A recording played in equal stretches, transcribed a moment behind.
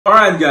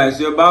Alright guys,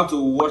 you're about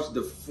to watch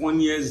the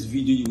funniest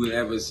video you will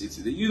ever see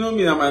today. You know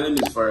me, and my name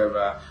is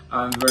Forever.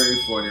 I'm very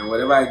funny, and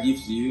whatever I give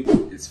to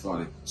you, it's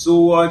funny. So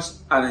watch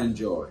and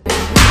enjoy.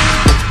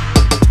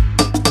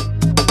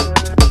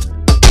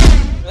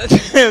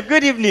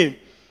 Good evening.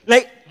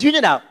 Do you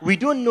know that we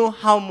don't know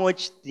how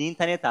much the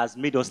internet has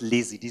made us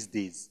lazy these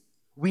days?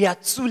 We are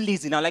too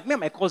lazy now. Like me and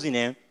my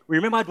cousin, we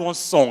remembered one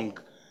song,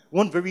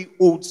 one very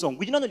old song.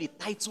 We did not know the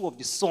title of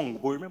the song,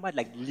 but we remembered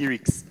like the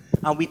lyrics.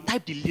 And we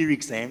typed the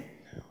lyrics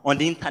on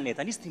the internet,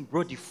 and this thing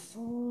brought the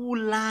full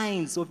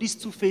lines of this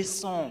two-faced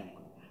song.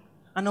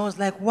 And I was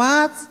like,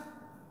 what?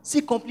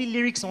 See complete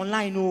lyrics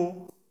online,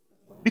 no?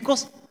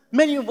 Because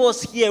many of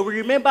us here, we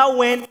remember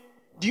when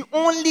the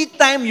only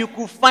time you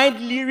could find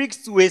lyrics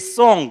to a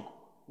song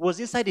was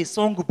inside a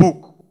song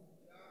book.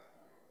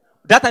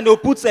 That time they'll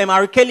put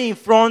R. Kelly in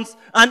front,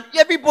 and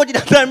everybody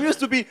that time used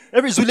to be,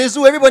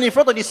 everybody in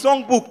front of the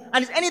song book.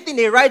 And it's anything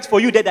they write for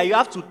you there that you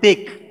have to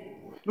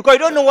take. Because you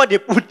don't know what they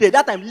put there.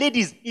 That time,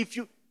 ladies,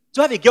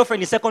 to have a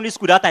girlfriend in secondary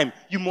school that time,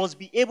 you must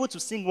be able to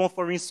sing one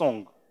foreign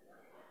song.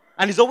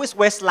 And it's always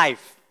Westlife.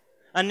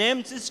 An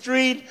empty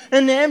street,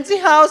 an empty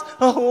house,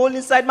 a hole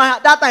inside my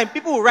heart. That time,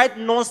 people would write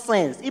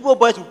nonsense. Igbo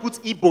boys would put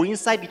Igbo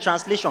inside the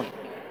translation.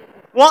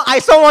 I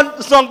saw one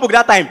songbook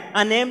that time.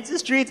 An empty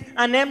street,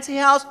 an empty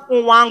house,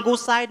 Unwango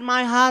inside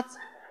my heart.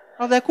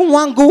 I was like,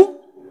 Unwango?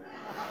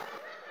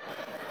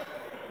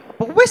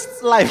 But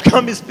Westlife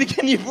can't be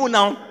speaking Igbo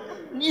now.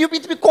 It'll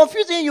be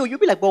confusing you. You'll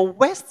be like, but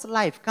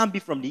Westlife can't be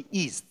from the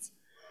East.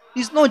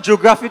 It's not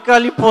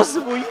geographically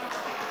possible. And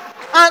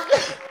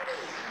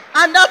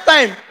that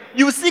time,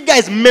 you see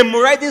guys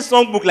memorizing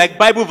songbook like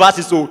Bible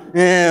verses. So,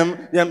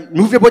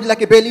 move your body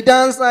like a belly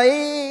dancer.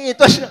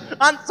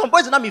 And some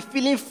boys will not be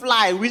feeling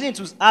fly, reason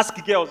to ask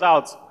girls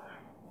out.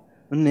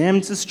 An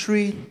empty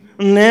street,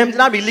 an empty,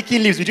 not be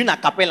licking lips. We're doing a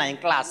cappella in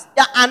class.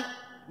 Yeah, and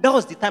that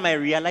was the time I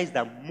realized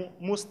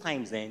that most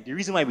times, the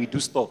reason why we do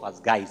stuff as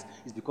guys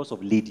is because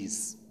of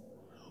ladies.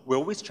 We're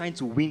always trying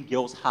to win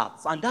girls'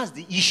 hearts, and that's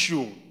the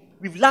issue.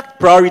 We've lacked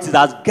priorities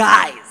as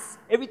guys.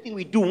 Everything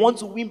we do, want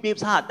to win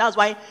babes' heart. That's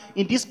why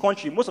in this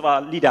country, most of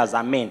our leaders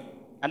are men.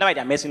 And that's why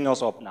they're messing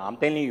us up now. I'm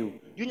telling you.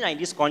 You know, in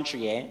this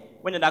country,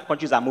 when other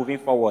countries are moving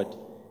forward,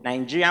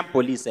 Nigerian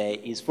police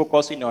is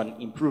focusing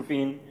on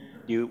improving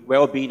the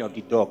well-being of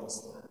the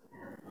dogs.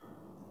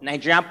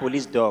 Nigerian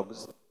police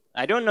dogs.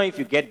 I don't know if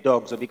you get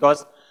dogs,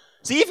 because,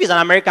 see, if it's an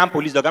American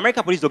police dog,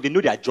 they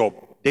know their job.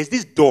 There's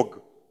this dog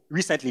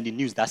recently in the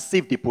news that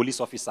saved a police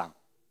officer.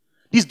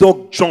 This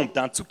dog jumped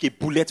and took a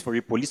bullet for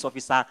a police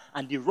officer,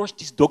 and they rushed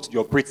this dog to the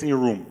operating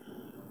room.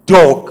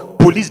 Dog,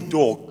 police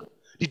dog.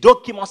 The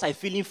dog came outside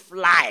feeling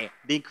fly.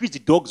 They increased the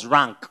dog's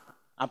rank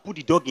and put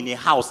the dog in a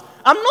house.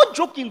 I'm not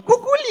joking,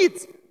 Google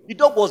it. The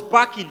dog was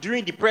barking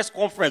during the press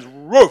conference.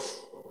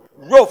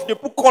 Rough. They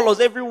put colors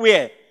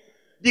everywhere.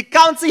 The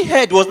county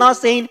head was now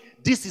saying,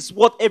 this is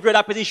what every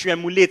other person should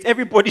emulate.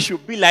 Everybody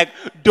should be like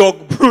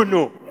Dog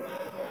Bruno.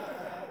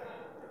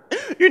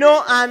 You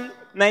know, and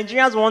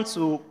Nigerians want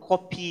to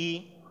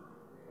copy.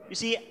 You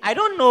see, I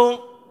don't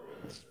know.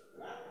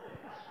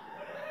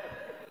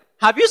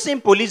 Have you seen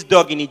police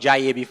dog in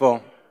Ijaye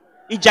before?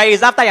 Ijaye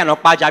is after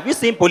Yanokpaja. Have you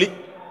seen police?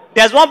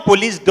 There's one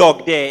police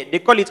dog there. They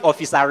call it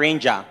Officer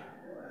Ranger.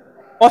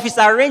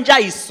 Officer Ranger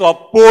is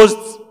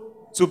supposed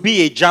to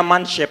be a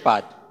German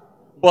Shepherd.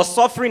 But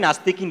suffering has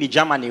taken the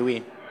German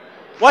away.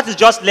 What is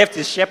just left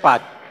is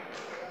shepherd.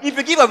 If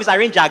you give Officer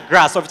Ranger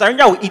grass, Officer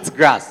Ranger will eat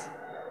grass.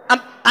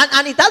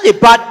 And it has a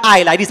bad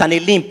eye like this and a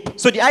limp.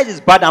 So the eyes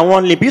is bad and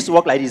one limp. He used to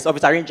walk like this,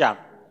 Officer Ranger.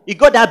 He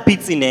got that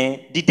beating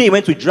the day he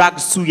went to drag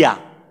Suya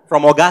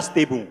from Oga's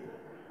table.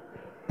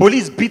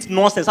 Police beat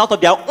nonsense out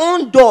of their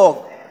own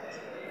dog.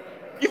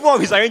 Even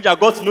Officer Ranger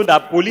got to know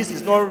that police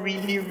is not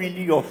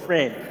really your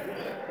friend.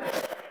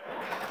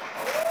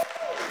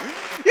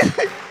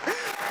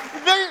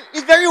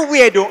 It's very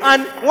weird though.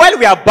 And while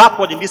we are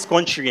backward in this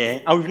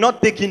country, and we've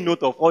not taken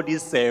note of all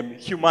this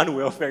human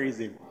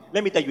welfareism,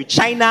 let me tell you,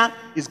 China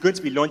is going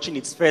to be launching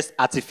its first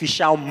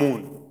artificial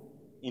moon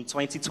in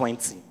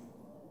 2020.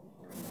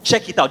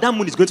 Check it out. That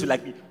moon is going to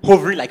be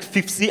hovering like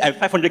 50 and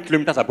 500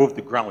 kilometers above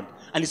the ground.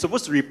 And it's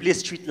supposed to replace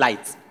street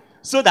lights.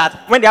 So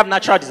that when they have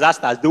natural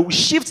disasters, they will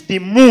shift the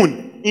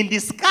moon in the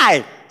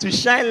sky to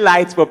shine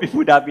lights for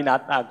people that have been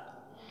attacked.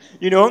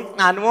 You know,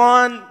 and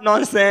one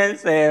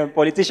nonsense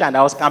politician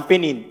that was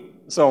campaigning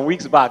some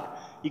weeks back,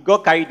 he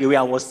got carried away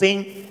and was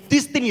saying,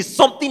 this thing is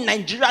something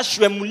Nigeria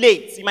should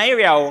emulate in my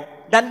area.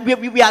 That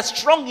we are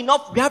strong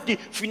enough, we have the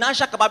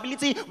financial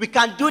capability, we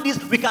can do this,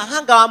 we can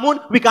hang our moon,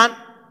 we can.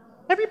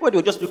 Everybody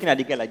was just looking at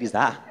the girl like this.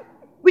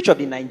 Which of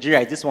the Nigeria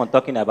is this one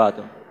talking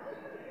about?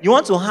 You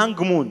want to hang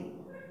moon?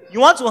 You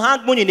want to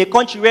hang moon in a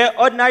country where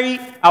ordinary,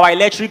 our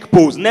electric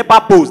poles,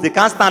 NEPA poles, they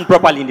can't stand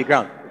properly in the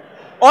ground.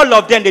 All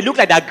of them, they look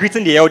like they're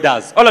greeting the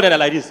elders. All of them are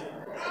like this.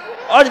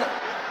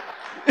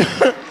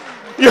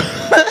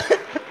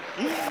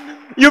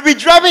 You'll be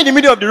driving in the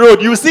middle of the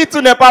road. You see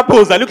two NEPA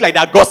poles that look like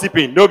they're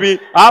gossiping. They'll be,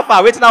 how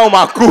far? Waiting now,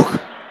 woman cook.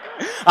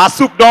 Our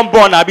soup don't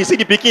burn. I'll be seeing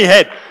the picking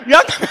head. You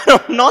have kind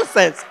of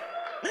nonsense.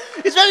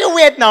 It's very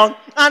weird now.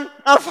 And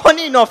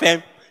funny enough,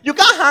 you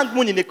can't hang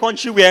moon in a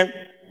country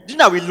where, do you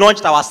know we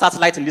launched our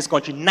satellite in this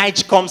country,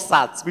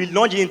 NIGECOMSAT. We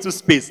launched it into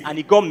space and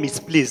it got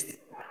misplaced.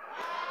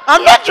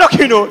 I'm not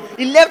joking,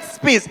 It left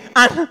space.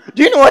 And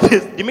do you know what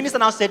is? The minister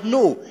now said,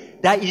 no,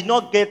 that it did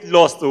not get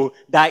lost,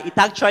 that it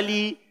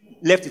actually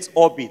left its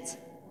orbit.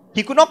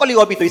 He could not call it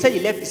orbit, he said he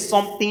left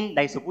something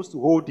that is supposed to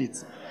hold it.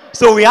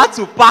 So we had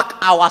to park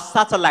our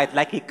satellite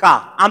like a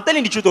car. I'm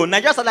telling the truth,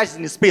 Nigeria satellite is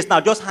in space now,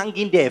 just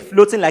hanging there,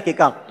 floating like a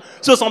car.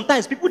 So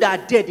sometimes people that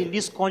are dead in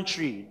this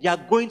country, they are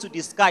going to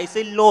the sky,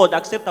 say, Lord,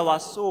 accept our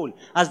soul.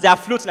 As they are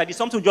floating like this,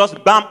 something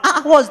just bam.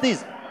 What's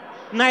this?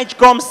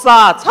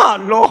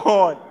 NIGECOMSAT.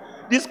 Lord.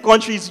 This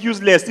country is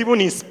useless, even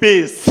in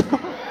space. That's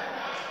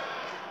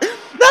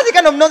the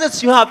kind of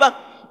knowledge you have.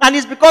 And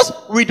it's because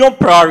we don't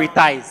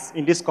prioritize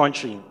in this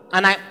country.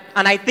 And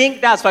I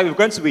think that's why we've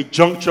gone to a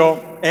juncture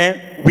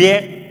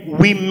where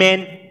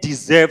women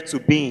deserve to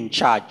be in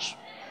charge.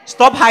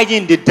 Stop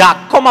hiding in the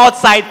dark. Come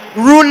outside.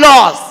 Rule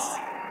us.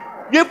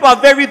 You are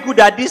very good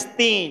at this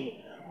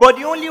thing. But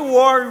the only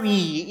worry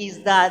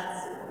is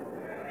that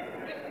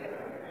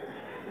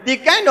the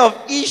kind of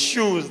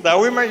issues that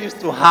women used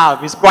to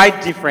have is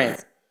quite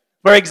different.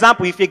 For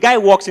example, if a guy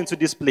walks into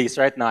this place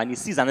right now and he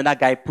sees another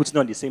guy putting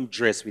on the same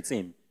dress with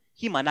him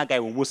and that guy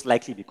will most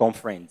likely become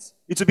friends.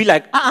 It will be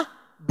like,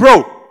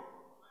 bro,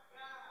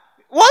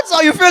 what's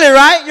all you feeling,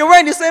 right? You're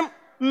wearing the same,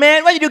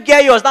 man, where did you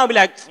get yours? Now I'll be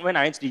like, when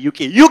I went to the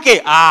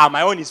UK,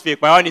 my own is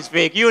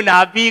fake, you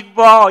now big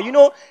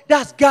boy.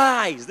 That's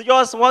guys. They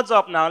just, what's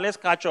up now? Let's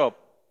catch up.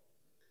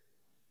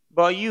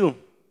 But you,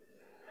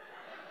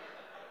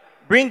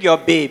 bring your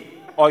babe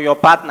or your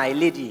partner, a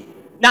lady.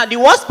 Now, the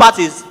worst part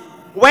is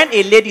when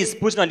a lady is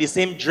putting on the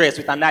same dress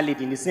with another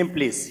lady in the same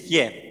place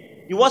here.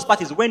 The worst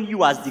part is when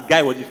you as the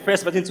guy was the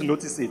first person to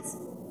notice it.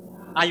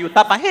 And you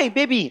tap her, hey,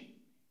 baby,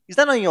 is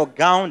that on your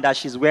gown that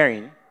she's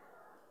wearing?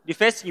 The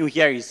first thing you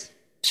hear is,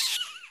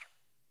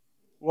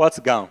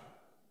 what gown?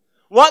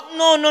 What?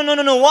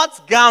 No.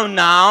 What gown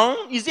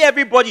now? Is it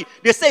everybody?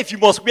 They say if you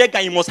must wear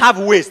gown, you must have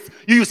waist.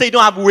 You say you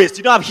don't have waist,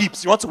 you don't have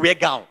hips, you want to wear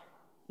gown.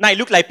 Now you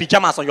look like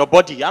pajamas on your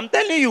body. I'm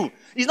telling you,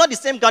 it's not the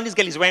same gown this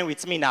girl is wearing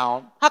with me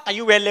now. How can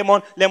you wear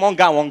lemon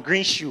gown on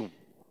green shoe?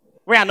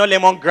 Where are no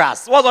lemon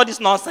grass? What's all this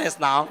nonsense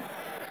now?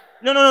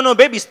 No,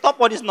 baby, stop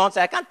all this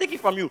nonsense. I can't take it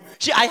from you.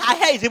 Her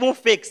hair is even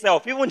fake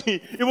self. Even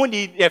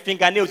the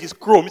fingernails is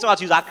chrome. It's not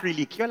to use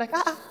acrylic. You're like,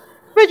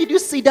 where did you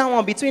see that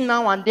one between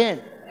now and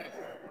then?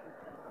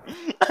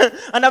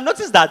 And I've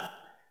noticed that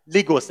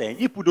Lagos,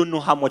 people don't know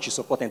how much you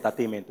support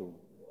entertainment.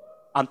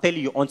 I'm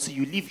telling you, until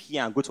you live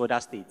here and go to other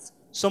states,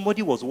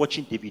 somebody was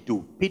watching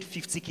Davido, paid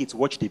 50K to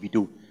watch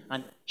Davido,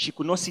 and she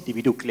could not see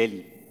Davido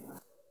clearly.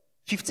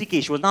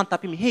 50K, she was now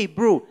tapping me, hey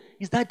bro,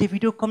 is that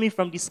Davido coming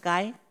from the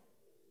sky?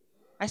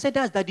 I said,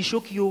 that's Daddy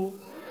Shokio.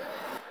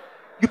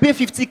 You pay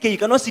 50K, you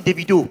cannot see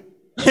Davido.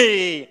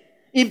 Hey,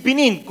 in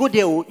Benin, go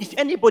there. If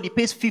anybody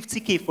pays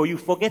 50K for you,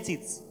 forget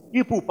it.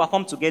 You people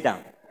perform together.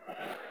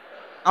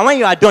 And when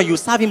you are done, you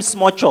serve him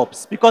small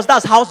chops. Because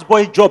that's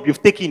houseboy job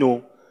you've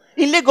taken,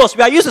 In Lagos,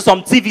 we are used to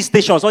some TV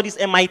stations, all these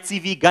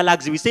MITV,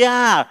 Galaxy. We say,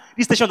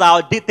 these stations are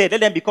outdated. Let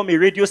them become a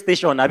radio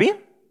station, Abi.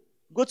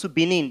 Go to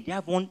Benin. They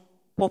have one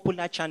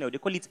popular channel. They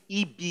call it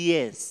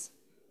EBS.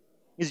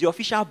 It's the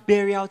official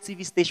burial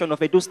TV station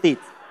of Edo State.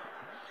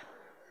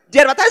 They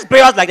advertise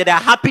burials like that. They are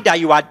happy that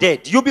you are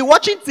dead. You'll be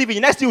watching TV. The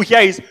next thing you hear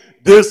is,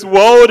 this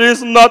world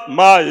is not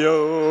my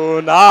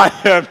own. I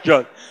am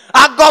just.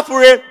 I go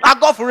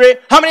for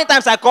it. How many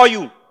times I call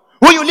you?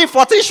 Who you leave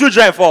 14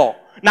 children for?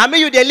 Now me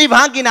you they leave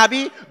hanging,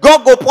 Abi.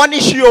 God go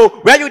punish you.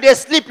 Where you they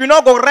sleep, you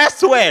not go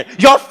rest well.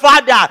 Your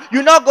father,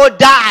 you not go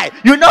die.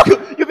 You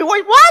be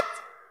wait, what?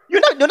 You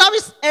not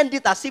always end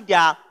it as if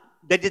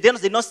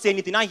they not say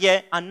anything. Now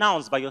here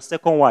announced by your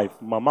second wife,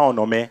 Mama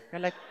Onome.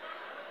 You're like,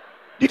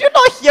 did you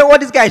not hear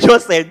what this guy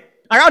just said?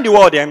 Around the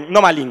world,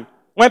 normally,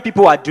 when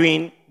people are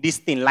doing this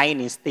thing, lying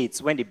in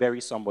states, when they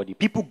bury somebody,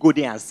 people go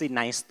there and say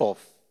nice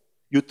stuff.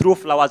 You throw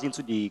flowers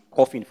into the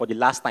coffin for the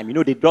last time.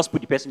 They just put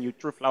the person, you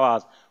throw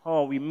flowers.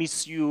 Oh, we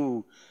miss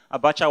you.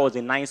 Abacha was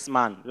a nice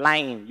man.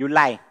 Lying, you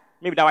lie.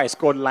 Maybe that's why it's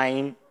called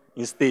lying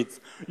in states.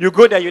 You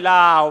go there, you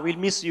lie, we'll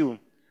miss you.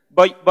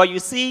 But you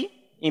see,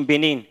 in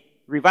Benin,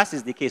 reverse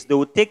is the case. They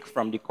will take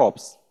from the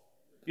corpse.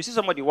 You see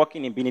somebody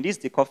walking in Benin, this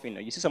is the coffin.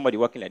 You see somebody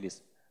walking like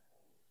this.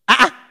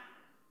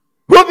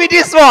 Who be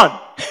this one?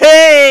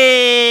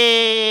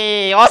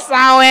 Hey,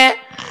 Osawe.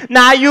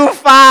 Now you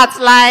fat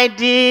like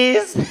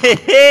this.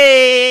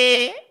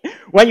 Hey.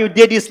 When you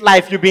did this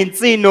life, you been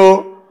seen,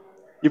 no?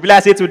 You be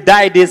like, say to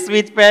die, this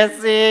sweet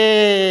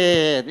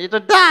person. You to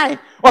die.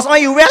 Osawe,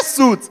 you wear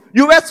suit.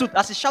 You wear suit.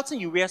 As he's shouting,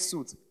 you wear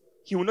suit.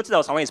 He will notice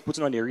that Osawe is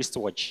putting on a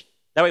wristwatch.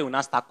 That way he will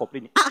not start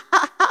complaining.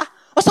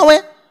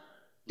 Osawe,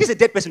 this is a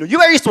dead person. You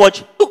wear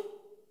wristwatch.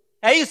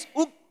 Hey,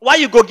 why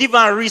you go give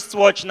her a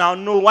wristwatch now?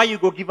 No, why you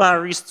go give her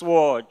a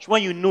wristwatch?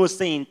 When you know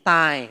saying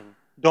time,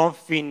 don't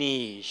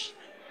finish.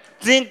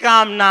 Think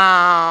calm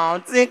now.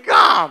 Think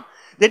calm.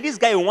 Then this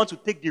guy will want to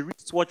take the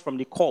wristwatch from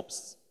the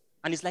corpse.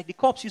 And it's like the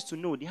corpse used to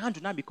know. The hand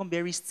will now become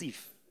very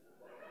stiff.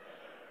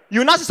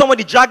 You now see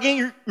somebody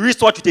dragging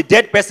wristwatch with a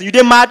dead person. You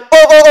dey mad?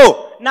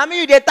 Oh. Now me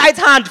you dey tight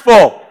hand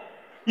for.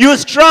 You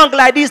strong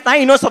like this, now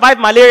you no survive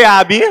malaria,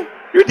 abi?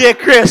 You dey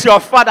crazy, your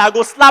father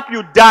go slap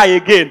you, die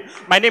again.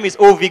 My name is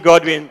Ovy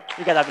Godwin.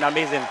 You guys have been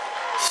amazing.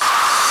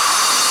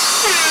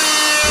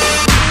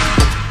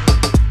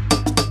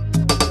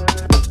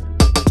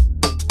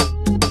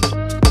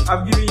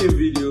 I've given you a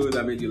video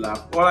that made you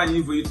laugh. All I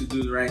need for you to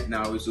do right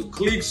now is to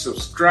click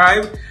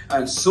subscribe,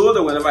 and so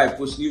that whenever I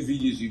post new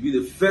videos, you'll be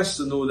the first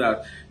to know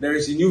that there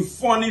is a new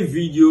funny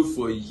video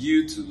for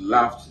you to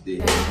laugh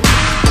today.